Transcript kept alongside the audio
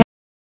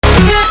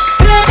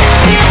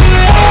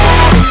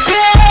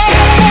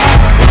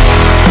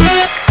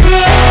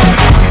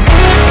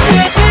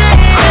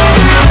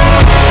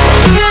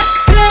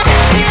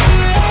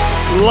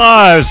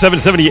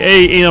5, 770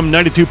 AM,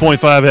 92.5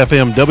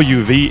 FM,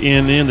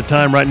 WVNN. The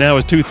time right now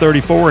is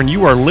 2:34, and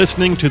you are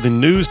listening to the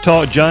News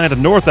Talk Giant of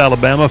North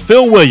Alabama,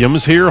 Phil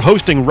Williams, here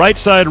hosting Right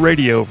Side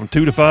Radio from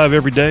 2 to 5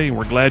 every day, and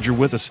we're glad you're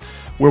with us,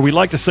 where we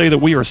like to say that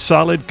we are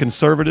solid,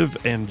 conservative,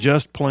 and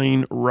just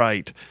plain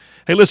right.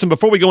 Hey, listen,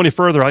 before we go any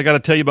further, I got to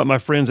tell you about my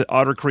friends at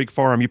Otter Creek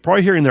Farm. You're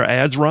probably hearing their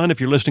ads run if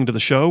you're listening to the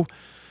show.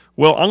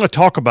 Well, I'm going to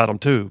talk about them,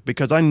 too,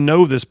 because I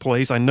know this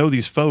place. I know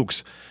these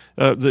folks.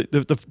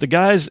 The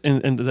guys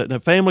and the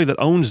family that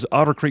owns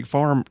Otter Creek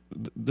Farm,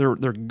 they're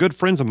good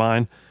friends of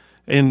mine,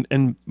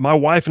 and my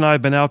wife and I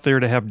have been out there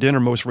to have dinner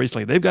most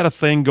recently. They've got a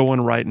thing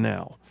going right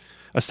now.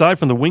 Aside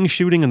from the wing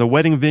shooting and the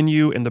wedding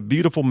venue and the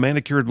beautiful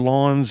manicured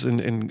lawns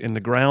and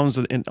the grounds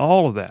and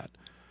all of that,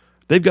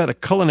 they've got a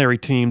culinary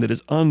team that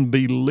is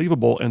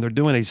unbelievable, and they're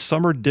doing a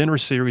summer dinner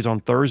series on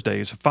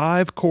Thursdays,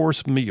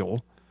 5-course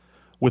meal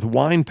with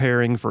wine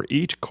pairing for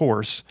each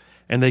course.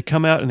 And they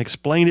come out and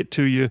explain it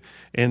to you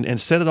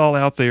and set it all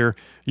out there.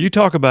 You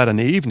talk about an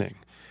evening.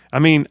 I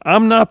mean,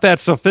 I'm not that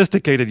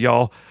sophisticated,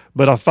 y'all,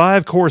 but a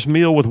 5-course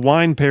meal with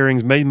wine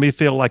pairings made me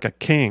feel like a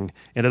king,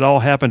 and it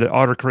all happened at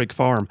Otter Creek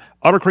Farm.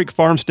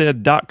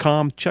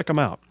 OtterCreekFarmstead.com. Check them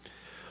out.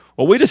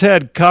 Well, we just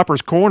had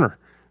Copper's Corner.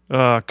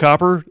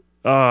 Copper,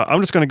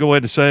 I'm just going to go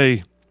ahead and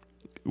say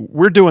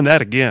we're doing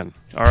that again,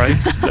 all right?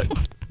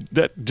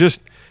 that just...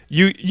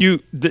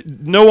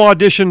 No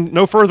audition,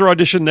 no further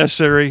audition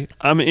necessary.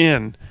 I'm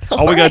in.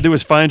 All we got to do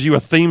is find you a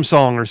theme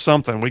song or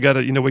something. We got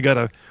to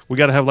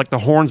have like the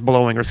horns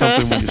blowing or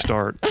something when you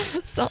start.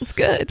 Sounds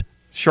good.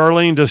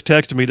 Charlene just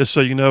texted me, just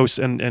so you know,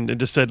 and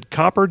just said,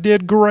 Copper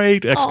did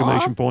great,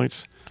 exclamation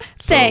points.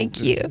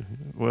 Thank you.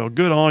 Well,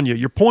 good on you.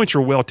 Your points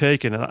are well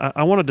taken, and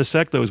I want to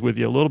dissect those with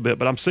you a little bit,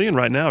 but I'm seeing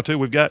right now, too,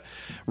 we've got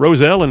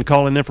Rose Ellen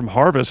calling in from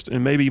Harvest,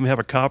 and maybe even have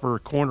a Copper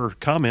Corner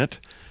comment.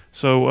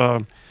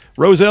 So,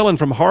 Rose Ellen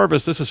from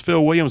Harvest, this is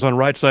Phil Williams on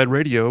Right Side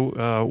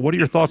Radio. What are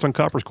your thoughts on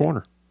Copper's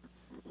Corner?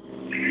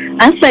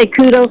 I say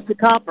kudos to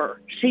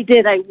Copper. She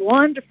did a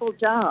wonderful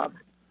job.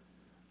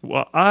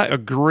 Well, I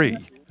agree.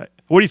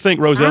 What do you think,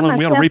 Rose Ellen?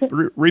 We ought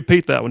to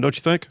repeat that one, don't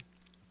you think?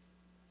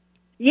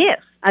 Yes,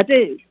 I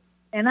do.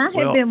 And I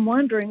have been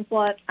wondering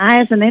what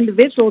I as an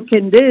individual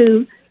can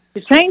do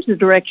to change the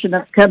direction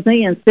of the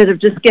company instead of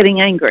just getting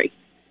angry.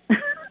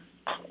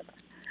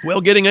 Well,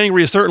 getting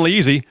angry is certainly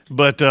easy,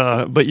 but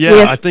yeah,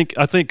 yes.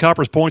 I think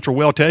Copper's points are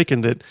well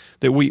taken.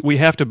 That we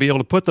have to be able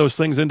to put those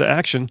things into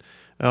action,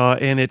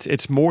 and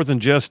it's more than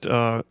just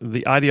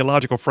the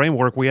ideological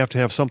framework. We have to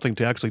have something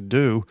to actually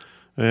do,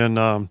 and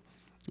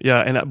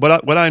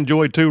what I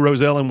enjoyed too,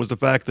 Rose Ellen, was the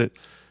fact that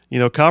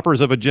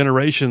Copper's of a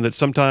generation that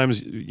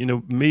sometimes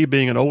me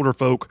being an older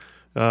folk,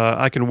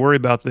 I can worry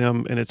about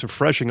them, and it's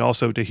refreshing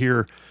also to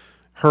hear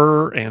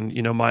her and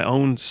my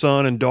own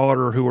son and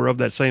daughter who are of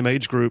that same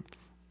age group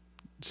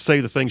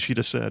say the things she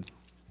just said.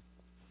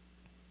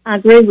 I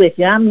agree with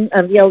you. I'm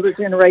of the older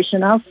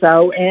generation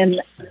also, and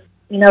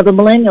the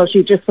millennials,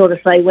 you just sort of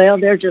say, well,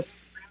 they're just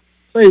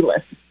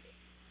clueless.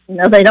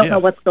 They don't know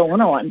what's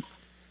going on.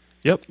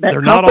 Yep, but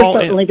they're not all.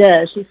 Certainly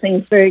does. She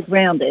seems very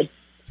grounded.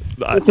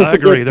 I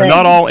agree. They're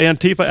not all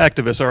Antifa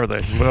activists, are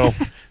they? Well,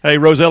 hey,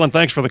 Rose Ellen,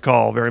 thanks for the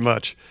call very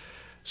much.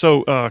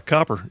 So,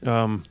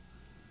 Copper,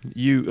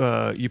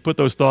 you put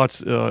those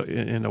thoughts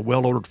in a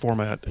well-ordered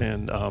format,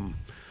 and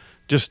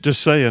just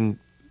saying.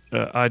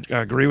 I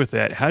agree with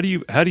that. How do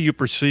you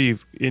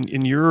perceive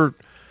in your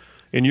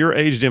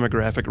age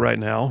demographic right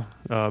now,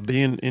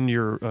 being in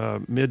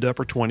your mid to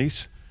upper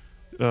 20s,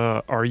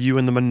 are you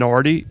in the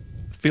minority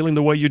feeling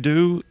the way you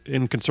do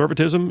in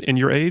conservatism in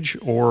your age,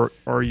 or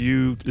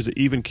is it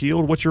even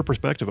keeled? What's your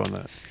perspective on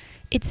that?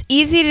 It's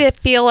easy to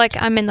feel like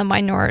I'm in the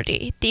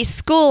minority. The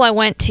school I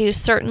went to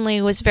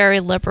certainly was very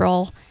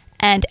liberal,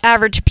 and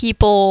average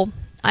people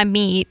I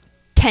meet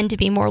tend to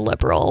be more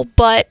liberal,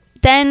 but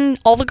then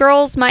all the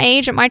girls my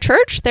age at my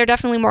church, they're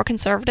definitely more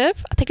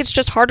conservative. I think it's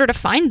just harder to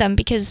find them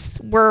because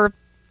we're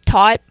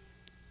taught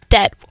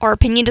that our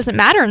opinion doesn't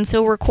matter, and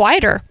so we're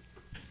quieter.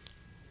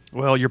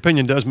 Well, your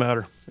opinion does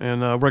matter, and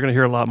we're going to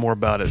hear a lot more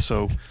about it,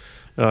 so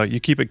you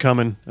keep it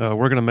coming.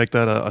 We're going to make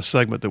that a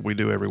segment that we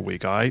do every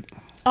week, all right?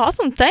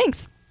 Awesome,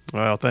 thanks.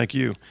 Well, thank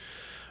you.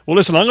 Well,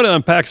 listen, I'm going to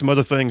unpack some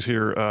other things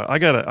here. I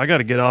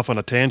gotta get off on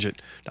a tangent.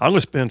 I'm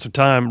going to spend some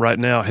time right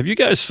now. Have you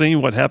guys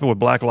seen what happened with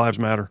Black Lives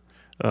Matter?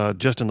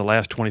 Just in the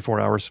last 24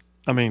 hours.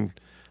 I mean,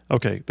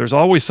 okay, there's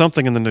always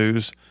something in the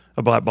news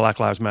about Black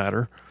Lives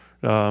Matter,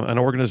 an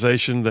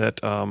organization that,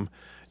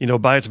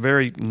 by its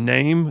very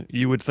name,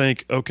 you would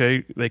think,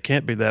 okay, they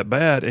can't be that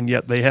bad, and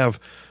yet they have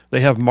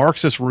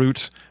Marxist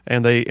roots,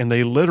 and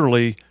they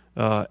literally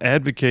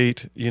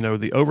advocate,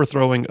 the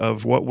overthrowing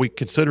of what we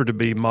consider to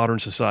be modern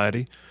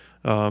society,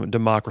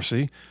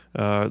 democracy.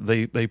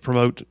 They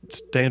promote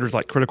standards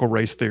like critical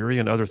race theory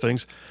and other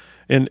things,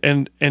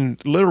 and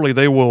literally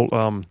they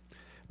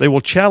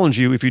will challenge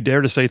you if you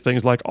dare to say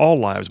things like all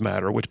lives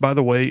matter, which, by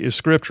the way, is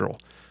scriptural.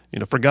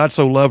 For God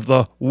so loved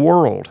the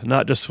world,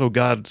 not just so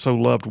God so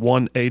loved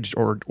one age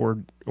or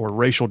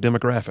racial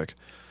demographic.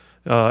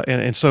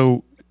 And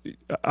so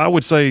I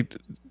would say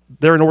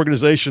they're an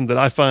organization that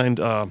I find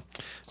a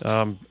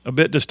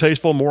bit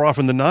distasteful more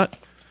often than not.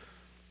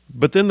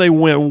 But then they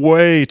went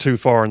way too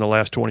far in the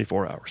last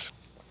 24 hours.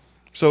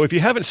 So if you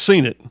haven't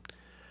seen it,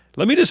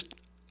 I'm just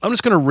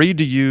going to read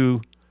to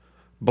you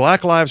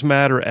Black Lives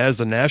Matter as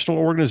the national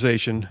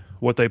organization,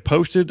 what they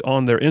posted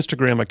on their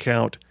Instagram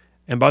account.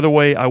 And by the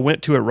way, I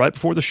went to it right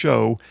before the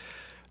show.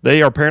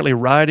 They are apparently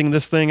riding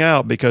this thing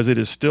out because it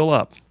is still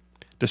up,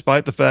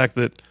 despite the fact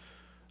that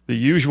the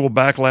usual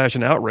backlash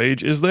and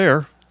outrage is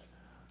there.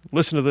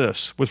 Listen to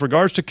this. With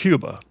regards to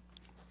Cuba,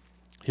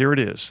 here it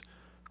is.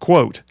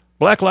 Quote,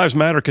 Black Lives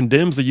Matter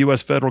condemns the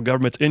U.S. federal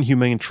government's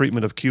inhumane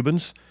treatment of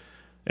Cubans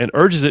and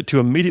urges it to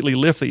immediately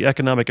lift the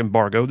economic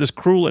embargo. This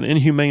cruel and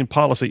inhumane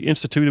policy,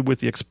 instituted with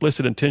the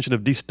explicit intention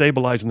of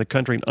destabilizing the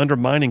country and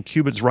undermining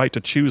Cubans' right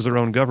to choose their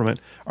own government.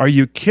 Are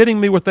you kidding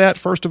me with that,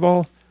 first of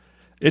all?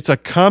 It's a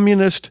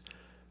communist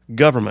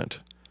government.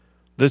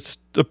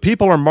 The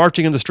people are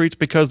marching in the streets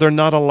because they're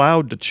not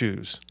allowed to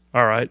choose.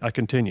 All right, I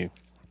continue.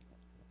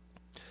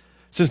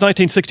 Since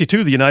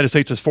 1962, the United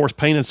States has forced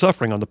pain and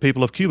suffering on the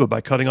people of Cuba by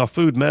cutting off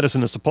food,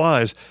 medicine, and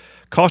supplies,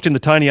 costing the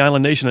tiny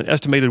island nation an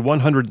estimated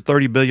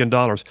 $130 billion.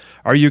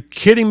 Are you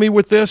kidding me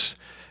with this?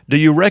 Do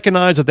you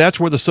recognize that that's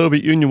where the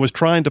Soviet Union was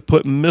trying to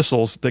put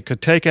missiles that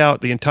could take out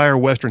the entire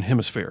Western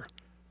Hemisphere?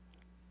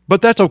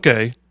 But that's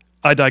okay.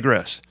 I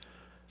digress.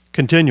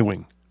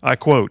 Continuing, I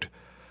quote,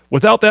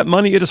 without that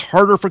money, it is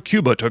harder for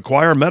Cuba to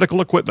acquire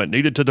medical equipment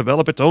needed to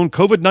develop its own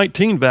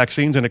COVID-19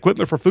 vaccines and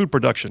equipment for food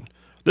production.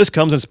 This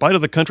comes in spite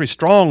of the country's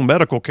strong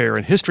medical care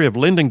and history of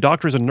lending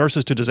doctors and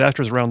nurses to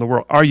disasters around the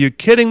world. Are you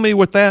kidding me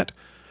with that?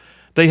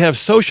 They have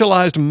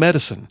socialized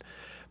medicine.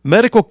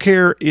 Medical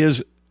care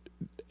is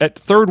at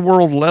third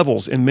world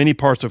levels in many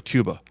parts of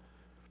Cuba.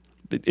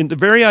 In the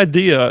very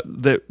idea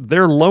that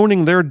they're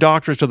loaning their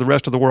doctors to the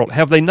rest of the world,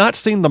 have they not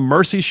seen the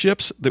mercy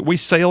ships that we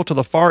sail to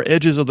the far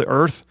edges of the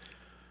earth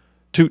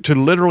to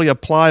literally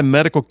apply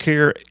medical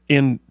care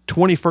in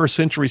 21st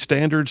century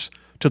standards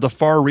to the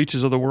far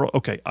reaches of the world?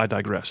 Okay, I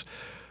digress.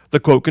 The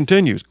quote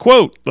continues,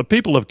 quote, the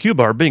people of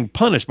Cuba are being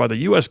punished by the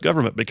U.S.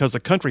 government because the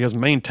country has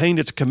maintained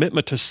its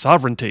commitment to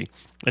sovereignty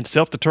and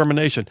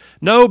self-determination.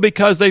 No,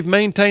 because they've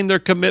maintained their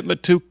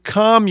commitment to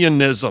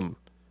communism.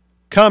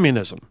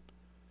 Communism.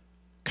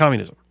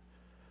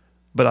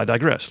 But I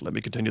digress. Let me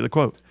continue the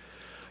quote.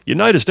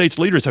 United States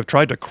leaders have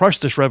tried to crush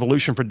this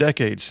revolution for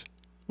decades.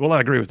 Well,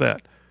 I agree with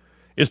that.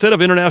 Instead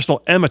of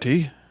international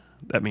amity,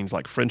 that means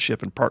like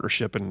friendship and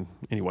partnership and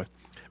anyway,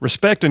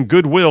 respect and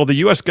goodwill, the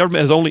U.S.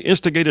 government has only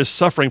instigated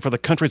suffering for the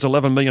country's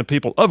 11 million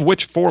people, of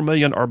which 4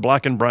 million are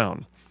black and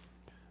brown.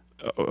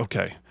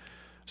 Okay.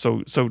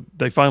 So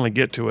they finally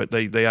get to it.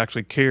 They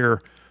actually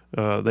care,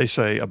 they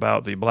say,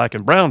 about the black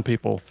and brown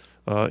people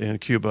in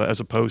Cuba as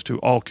opposed to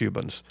all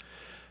Cubans.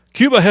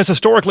 Cuba has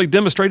historically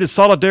demonstrated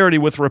solidarity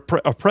with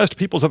oppressed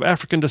peoples of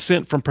African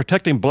descent, from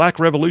protecting black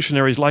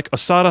revolutionaries like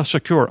Assata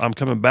Shakur. I'm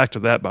coming back to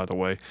that, by the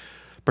way.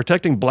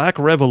 Protecting black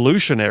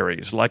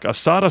revolutionaries like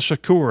Assata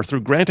Shakur through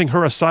granting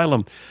her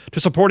asylum, to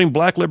supporting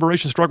black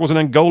liberation struggles in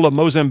Angola,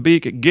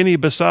 Mozambique,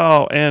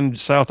 Guinea-Bissau, and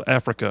South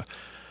Africa.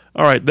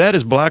 All right, that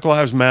is Black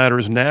Lives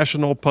Matter's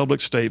national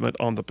public statement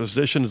on the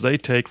positions they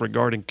take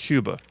regarding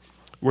Cuba,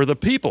 where the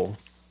people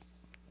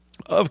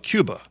of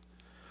Cuba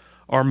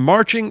are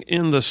marching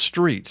in the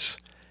streets,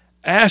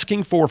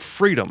 asking for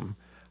freedom,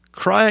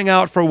 crying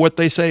out for what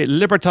they say,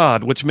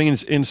 libertad, which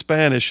means in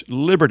Spanish,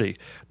 liberty.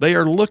 They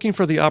are looking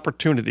for the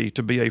opportunity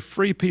to be a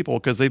free people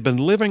because they've been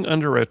living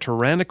under a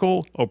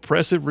tyrannical,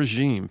 oppressive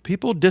regime.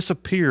 People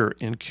disappear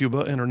in Cuba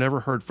and are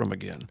never heard from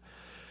again.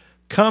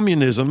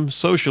 Communism,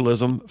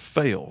 socialism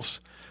fails.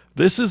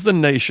 This is the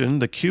nation,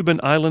 the Cuban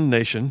island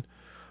nation,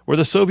 where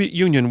the Soviet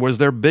Union was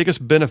their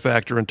biggest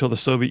benefactor until the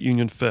Soviet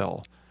Union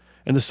fell.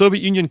 And the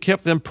Soviet Union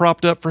kept them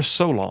propped up for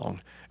so long.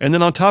 And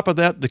then on top of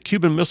that, the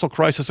Cuban Missile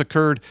Crisis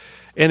occurred,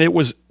 and it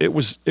was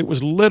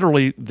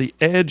literally the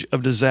edge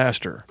of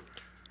disaster.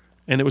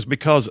 And it was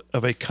because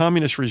of a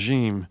communist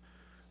regime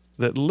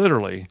that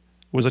literally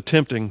was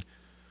attempting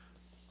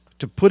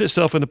to put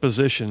itself in a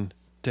position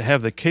to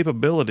have the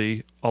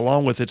capability,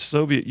 along with its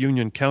Soviet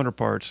Union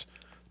counterparts,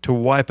 to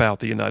wipe out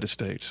the United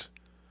States.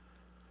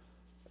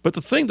 But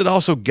the thing that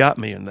also got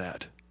me in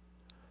that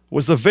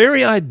was the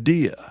very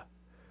idea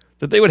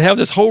that they would have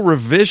this whole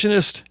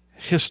revisionist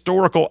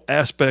historical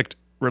aspect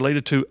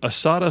related to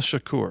Assata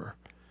Shakur.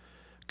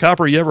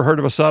 Copper, you ever heard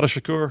of Assata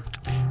Shakur?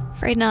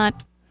 Afraid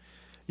not.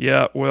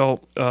 Yeah,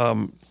 well,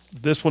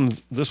 this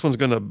one's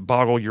going to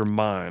boggle your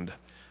mind.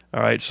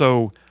 All right,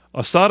 so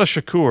Assata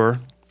Shakur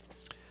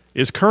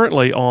is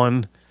currently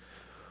on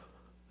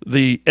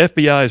the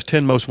FBI's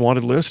 10 most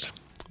wanted list.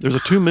 There's a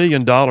 $2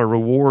 million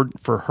reward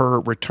for her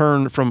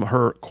return from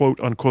her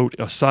quote-unquote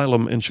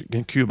asylum in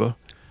Cuba.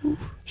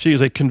 She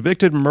is a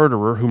convicted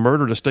murderer who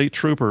murdered a state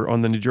trooper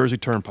on the New Jersey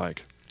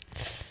Turnpike.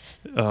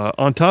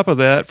 On top of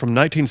that, from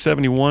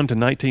 1971 to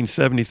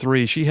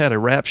 1973, she had a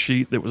rap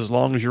sheet that was as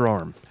long as your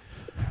arm.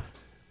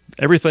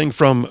 Everything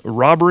from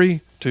robbery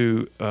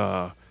to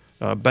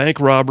bank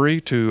robbery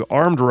to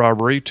armed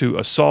robbery to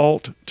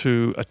assault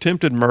to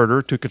attempted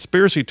murder to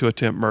conspiracy to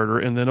attempt murder,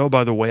 and then, oh,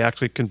 by the way,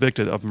 actually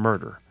convicted of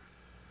murder.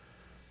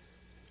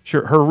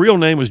 Her real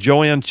name was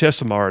Joanne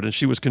Chesimard, and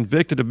she was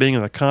convicted of being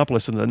an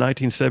accomplice in the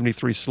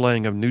 1973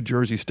 slaying of New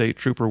Jersey State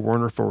Trooper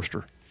Werner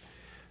Forster,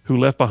 who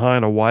left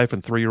behind a wife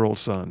and 3-year-old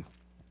son.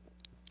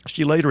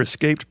 She later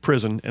escaped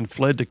prison and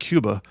fled to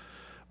Cuba,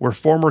 where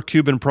former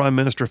Cuban Prime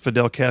Minister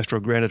Fidel Castro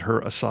granted her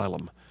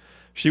asylum.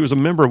 She was a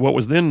member of what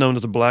was then known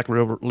as the Black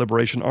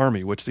Liberation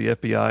Army, which the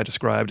FBI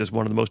described as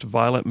one of the most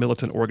violent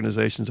militant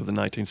organizations of the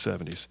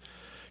 1970s.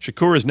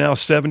 Shakur is now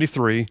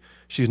 73.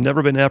 She's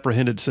never been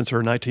apprehended since her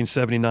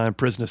 1979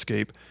 prison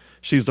escape.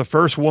 She's the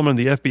first woman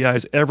the FBI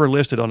has ever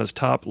listed on its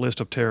top list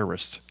of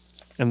terrorists.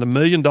 And the $1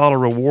 million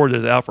reward that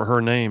is out for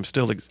her name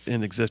still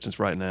in existence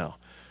right now.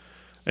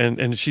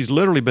 And she's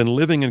literally been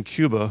living in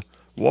Cuba,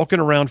 walking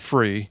around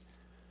free,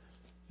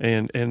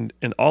 and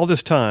all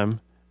this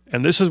time.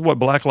 And this is what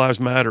Black Lives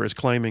Matter is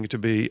claiming to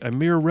be a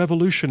mere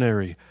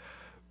revolutionary,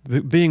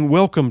 being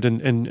welcomed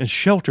and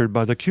sheltered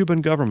by the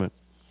Cuban government.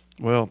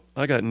 Well,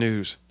 I got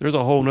news. There's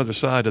a whole other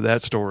side to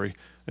that story.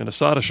 And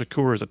Assata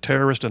Shakur is a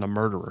terrorist and a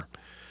murderer.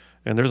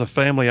 And there's a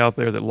family out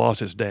there that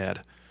lost his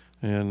dad.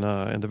 And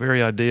the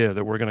very idea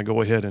that we're going to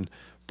go ahead and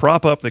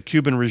prop up the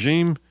Cuban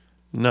regime,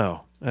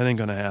 no, that ain't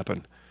going to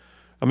happen.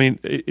 I mean,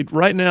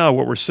 right now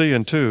what we're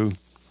seeing too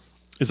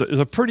is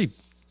a pretty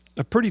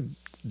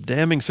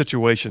damning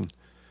situation.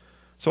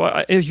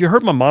 So if you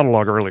heard my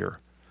monologue earlier,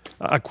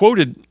 I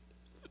quoted,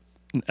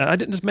 and I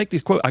didn't just make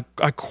these quotes,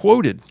 I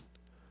quoted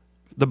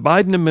the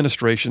Biden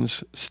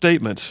administration's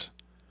statements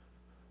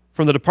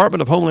from the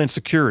Department of Homeland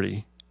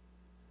Security,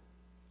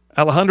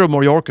 Alejandro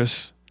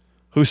Mayorkas,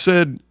 who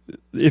said,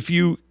 if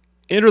you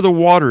enter the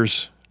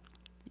waters,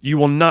 you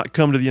will not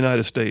come to the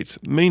United States,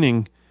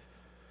 meaning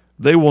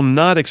they will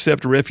not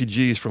accept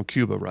refugees from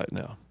Cuba right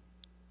now.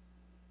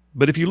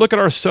 But if you look at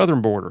our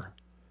southern border,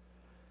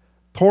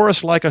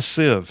 porous like a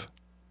sieve,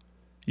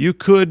 you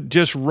could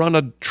just run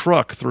a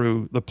truck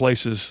through the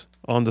places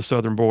on the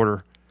southern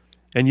border,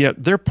 and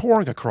yet they're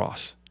pouring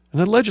across.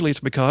 And allegedly it's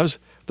because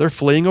they're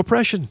fleeing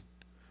oppression.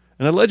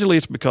 And allegedly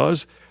it's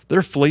because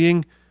they're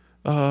fleeing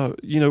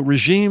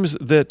regimes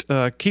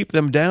that keep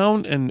them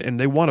down and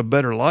they want a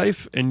better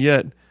life. And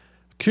yet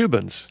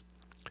Cubans,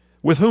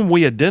 with whom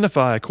we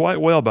identify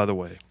quite well, by the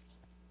way,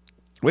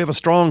 we have a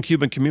strong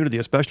Cuban community,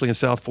 especially in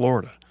South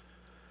Florida.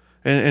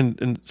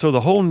 And so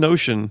the whole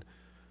notion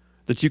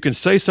that you can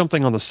say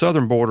something on the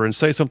southern border and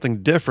say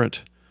something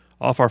different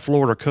off our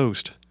Florida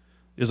coast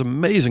is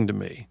amazing to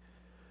me.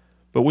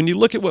 But when you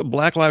look at what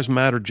Black Lives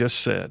Matter just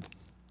said,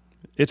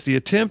 it's the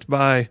attempt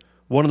by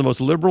one of the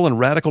most liberal and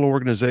radical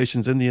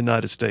organizations in the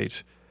United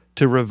States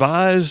to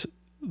revise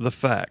the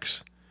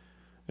facts.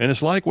 And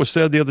it's like was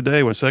said the other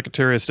day when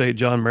Secretary of State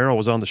John Merrill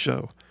was on the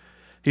show.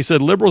 He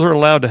said liberals are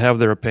allowed to have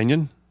their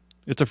opinion.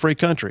 It's a free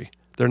country.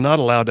 They're not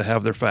allowed to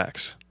have their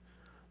facts.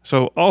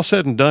 So all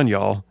said and done,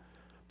 y'all,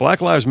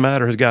 Black Lives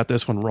Matter has got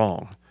this one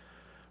wrong.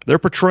 They're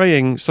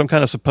portraying some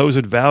kind of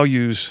supposed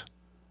values,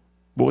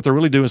 but what they're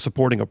really doing is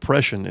supporting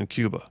oppression in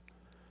Cuba.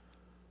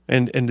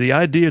 And the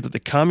idea that the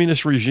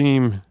communist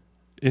regime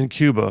in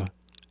Cuba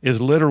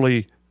is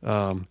literally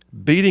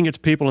beating its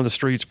people in the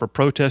streets for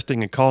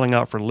protesting and calling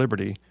out for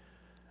liberty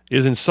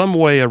is in some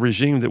way a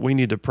regime that we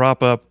need to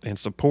prop up and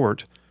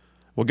support.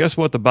 Well, guess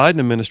what? The Biden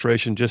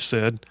administration just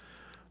said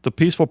the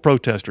peaceful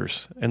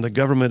protesters, and the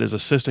government is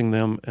assisting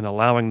them and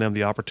allowing them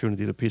the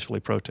opportunity to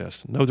peacefully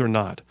protest. No, they're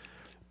not.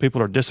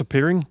 People are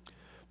disappearing.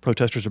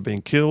 Protesters are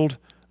being killed.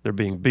 They're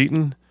being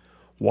beaten.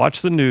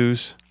 Watch the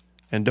news,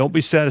 and don't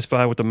be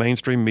satisfied with the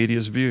mainstream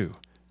media's view.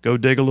 Go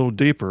dig a little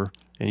deeper,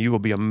 and you will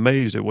be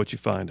amazed at what you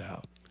find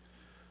out.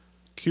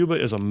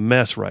 Cuba is a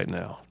mess right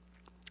now,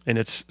 and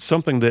it's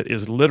something that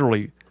is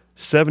literally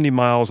 70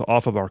 miles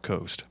off of our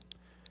coast.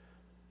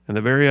 And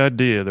the very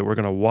idea that we're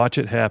going to watch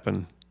it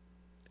happen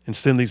and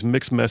send these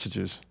mixed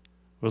messages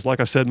was, like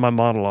I said in my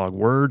monologue,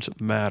 words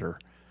matter.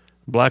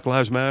 Black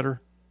Lives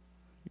Matter.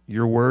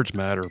 Your words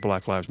matter.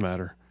 Black Lives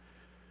Matter.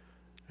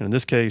 And in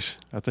this case,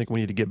 I think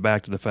we need to get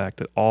back to the fact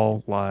that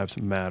all lives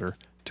matter,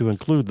 to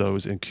include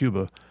those in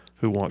Cuba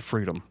who want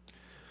freedom.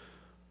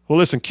 Well,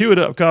 listen, cue it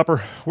up,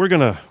 Copper. We're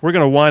gonna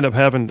wind up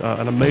having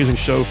an amazing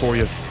show for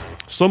you.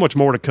 So much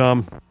more to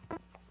come.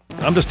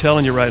 I'm just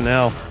telling you right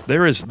now,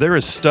 there is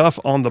stuff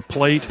on the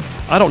plate.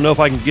 I don't know if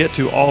I can get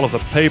to all of the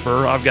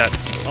paper. I've got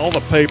all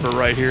the paper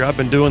right here. I've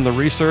been doing the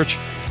research.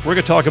 We're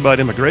going to talk about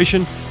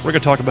immigration. We're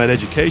going to talk about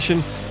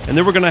education. And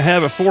then we're going to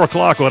have at 4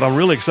 o'clock, what I'm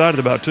really excited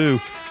about too,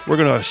 we're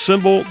going to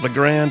assemble the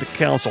Grand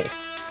Council.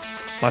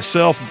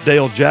 Myself,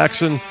 Dale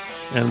Jackson,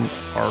 and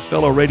our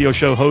fellow radio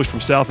show host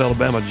from South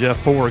Alabama, Jeff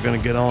Poore, are going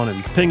to get on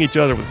and ping each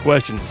other with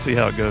questions and see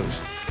how it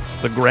goes.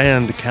 The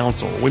Grand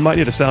Council. We might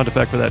need a sound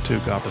effect for that too,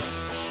 Copper.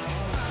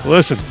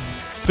 Listen,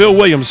 Phil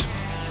Williams,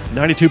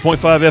 92.5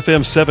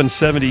 FM,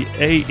 770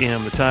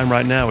 AM. The time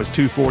right now is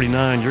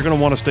 2:49. You're going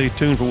to want to stay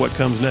tuned for what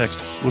comes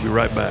next. We'll be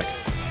right back.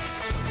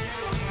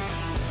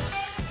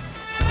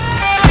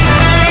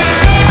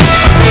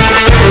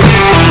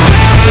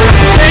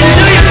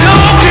 Do you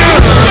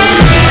know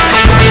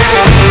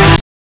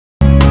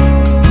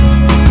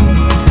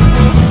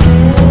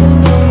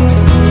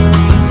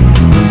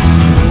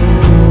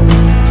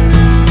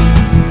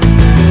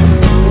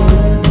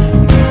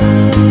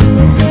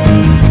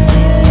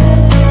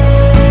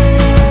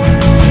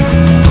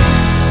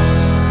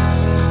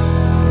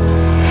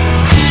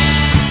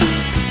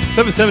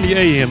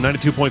 770 AM,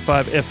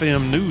 92.5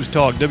 FM, News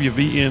Talk,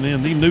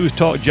 WVNN, the News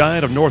Talk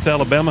giant of North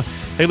Alabama.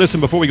 Hey,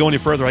 listen, before we go any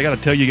further, I got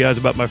to tell you guys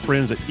about my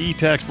friends at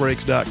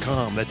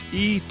etaxbreaks.com. That's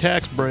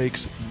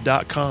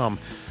etaxbreaks.com.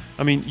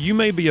 I mean, you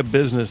may be a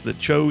business that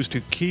chose to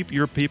keep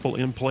your people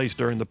in place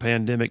during the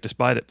pandemic,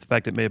 despite the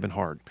fact it may have been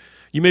hard.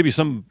 You may be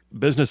some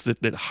business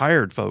that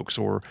hired folks,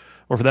 or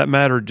for that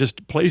matter,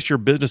 just placed your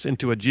business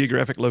into a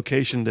geographic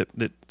location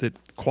that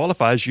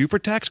qualifies you for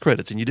tax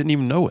credits, and you didn't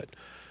even know it.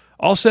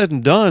 All said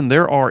and done,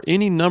 there are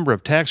any number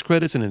of tax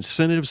credits and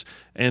incentives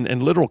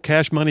and literal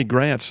cash money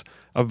grants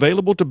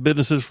available to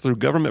businesses through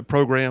government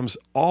programs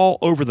all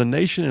over the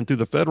nation and through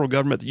the federal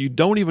government that you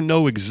don't even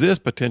know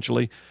exist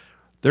potentially.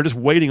 They're just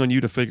waiting on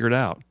you to figure it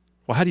out.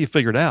 Well, how do you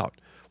figure it out?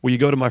 Well, you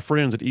go to my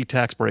friends at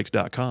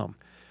etaxbreaks.com.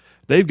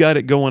 They've got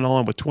it going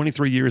on with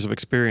 23 years of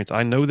experience.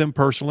 I know them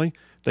personally.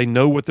 They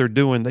know what they're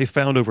doing. They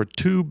found over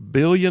 $2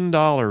 billion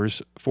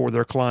for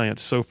their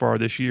clients so far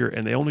this year,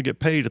 and they only get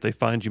paid if they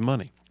find you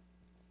money.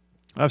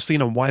 I've seen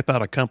them wipe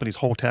out a company's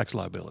whole tax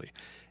liability.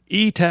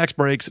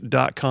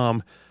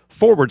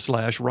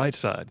 etaxbreaks.com/right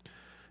side.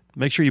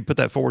 Make sure you put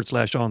that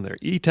 / on there.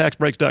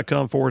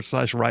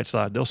 etaxbreaks.com/right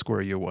side. They'll square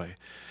you away.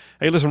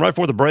 Hey, listen, right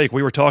before the break,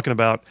 we were talking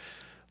about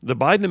the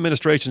Biden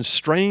administration's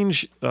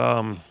strange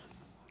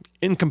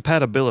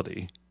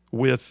incompatibility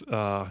with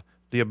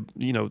the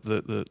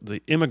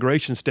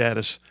immigration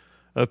status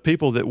of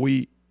people that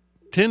we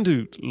tend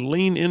to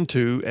lean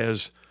into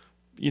as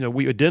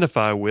we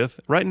identify with.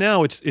 Right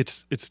now,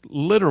 it's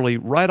literally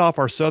right off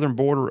our southern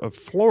border of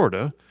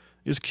Florida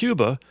is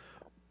Cuba,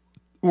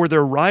 where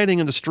they're rioting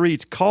in the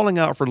streets, calling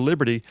out for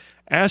liberty,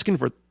 asking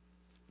for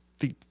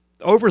the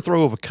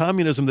overthrow of a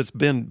communism that's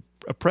been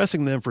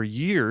oppressing them for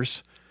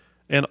years,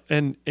 and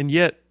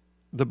yet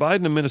the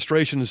Biden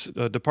administration's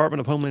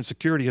Department of Homeland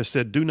Security has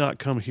said, "Do not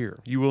come here.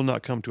 You will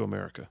not come to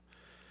America."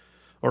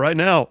 Well, right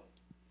now.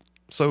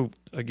 So,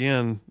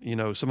 again,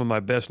 some of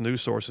my best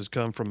news sources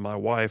come from my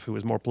wife, who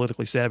is more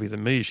politically savvy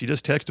than me. She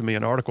just texted me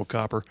an article,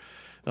 Copper,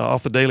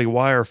 off the Daily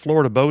Wire.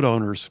 Florida boat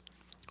owners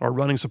are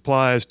running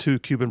supplies to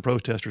Cuban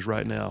protesters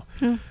right now.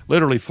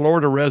 Literally,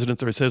 Florida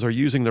residents, it says, are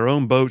using their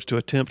own boats to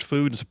attempt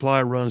food and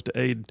supply runs to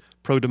aid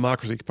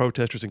pro-democracy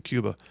protesters in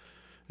Cuba.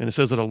 And it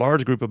says that a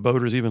large group of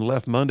boaters even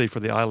left Monday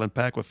for the island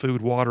packed with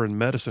food, water, and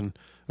medicine,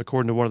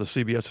 according to one of the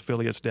CBS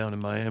affiliates down in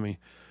Miami.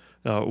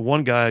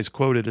 One guy is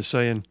quoted as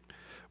saying,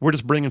 "We're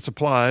just bringing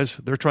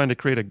supplies. They're trying to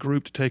create a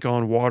group to take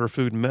on water,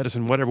 food, and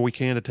medicine, whatever we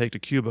can to take to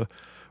Cuba.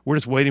 We're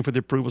just waiting for the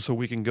approval so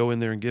we can go in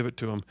there and give it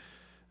to them."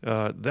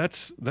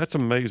 That's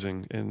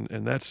amazing,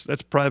 and that's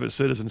private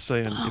citizens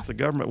saying, if the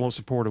government won't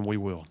support them, we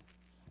will.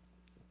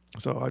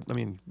 So, I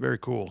mean, very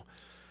cool.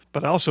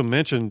 But I also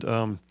mentioned,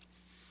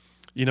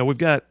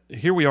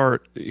 here we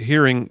are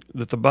hearing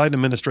that the Biden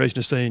administration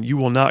is saying you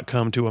will not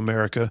come to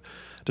America,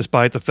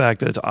 despite the fact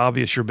that it's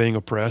obvious you're being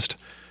oppressed.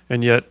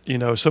 And yet,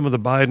 some of the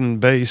Biden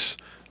base,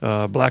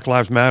 Black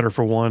Lives Matter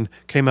for one,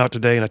 came out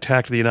today and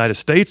attacked the United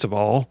States of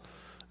all,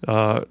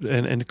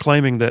 and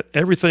claiming that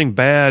everything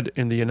bad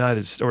in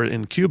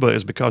in Cuba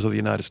is because of the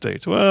United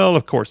States. Well,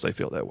 of course they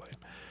feel that way.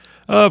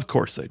 Of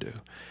course they do.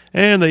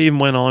 And they even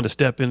went on to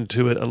step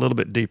into it a little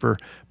bit deeper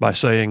by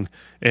saying,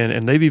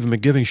 and they've even been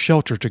giving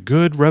shelter to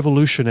good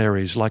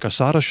revolutionaries like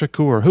Assata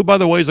Shakur, who, by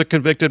the way, is a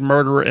convicted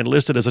murderer and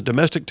listed as a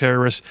domestic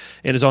terrorist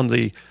and is on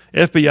the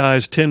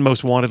FBI's 10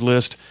 most wanted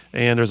list,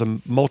 and there's a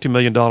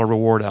multi-million-dollar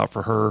reward out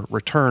for her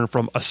return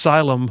from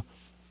asylum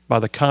by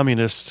the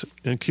communists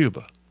in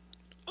Cuba.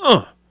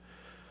 All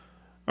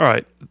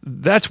right,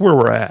 that's where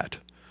we're at.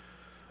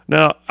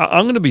 Now,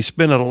 I'm going to be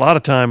spending a lot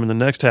of time in the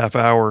next half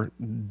hour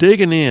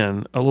digging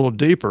in a little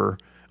deeper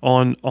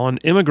on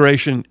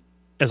immigration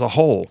as a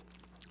whole,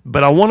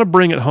 but I want to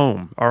bring it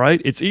home. All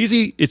right, it's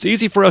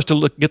easy for us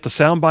to get the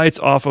sound bites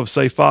off of,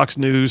 say, Fox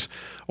News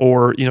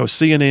or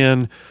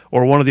CNN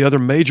or one of the other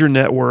major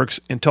networks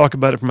and talk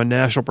about it from a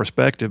national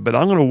perspective. But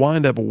I'm going to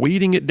wind up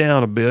weeding it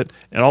down a bit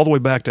and all the way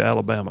back to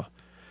Alabama.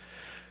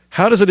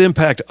 How does it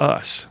impact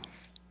us?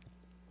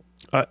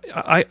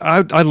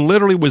 I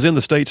literally was in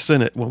the state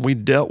Senate when we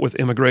dealt with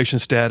immigration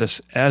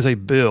status as a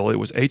bill. It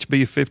was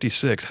HB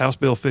 56, House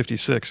Bill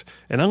 56,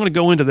 and I'm going to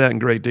go into that in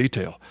great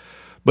detail.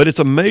 But it's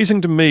amazing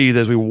to me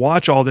that as we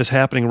watch all this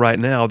happening right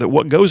now, that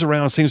what goes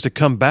around seems to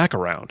come back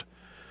around.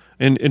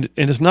 And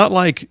it's not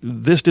like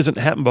this didn't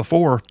happen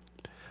before.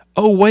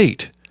 Oh,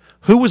 wait,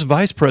 who was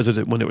vice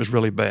president when it was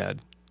really bad?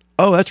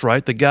 Oh, that's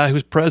right, the guy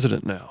who's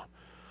president now.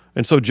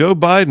 And so Joe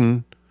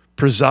Biden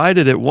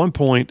presided at one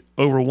point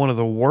over one of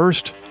the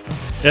worst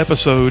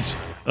episodes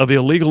of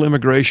illegal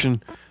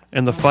immigration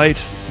and the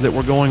fights that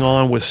were going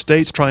on with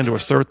states trying to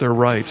assert their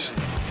rights.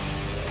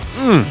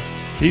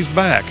 He's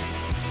back.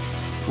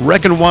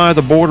 Reckon why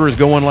the border is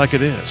going like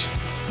it is.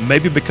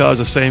 Maybe because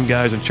the same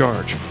guy's in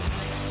charge.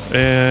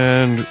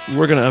 And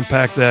we're going to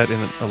unpack that in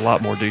a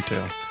lot more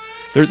detail.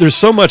 There's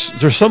so much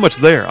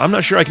there. I'm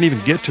not sure I can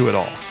even get to it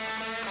all.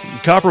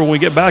 Copper, when we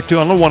get back to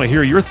it, I don't want to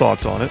hear your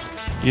thoughts on it.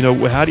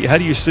 How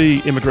do you see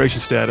immigration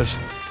status?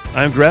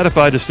 I'm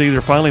gratified to see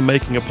they're finally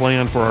making a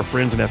plan for our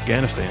friends in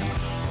Afghanistan.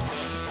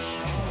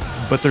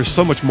 But there's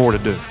so much more to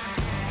do.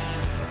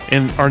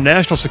 And our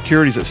national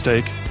security is at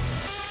stake.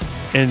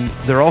 And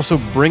they're also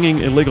bringing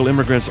illegal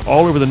immigrants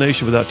all over the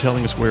nation without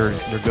telling us where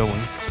they're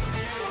going.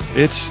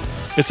 It's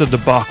a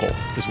debacle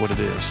is what it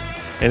is.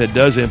 And it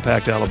does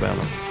impact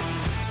Alabama.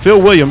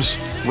 Phil Williams,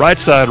 Right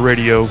Side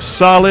Radio,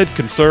 solid,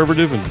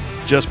 conservative,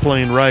 and just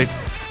plain right.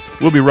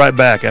 We'll be right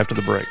back after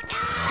the break.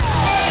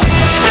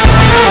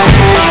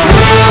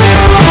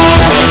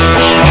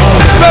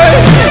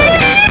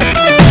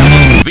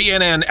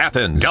 VNN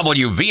Athens,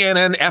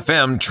 WVNN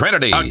FM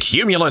Trinity, a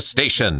Cumulus station.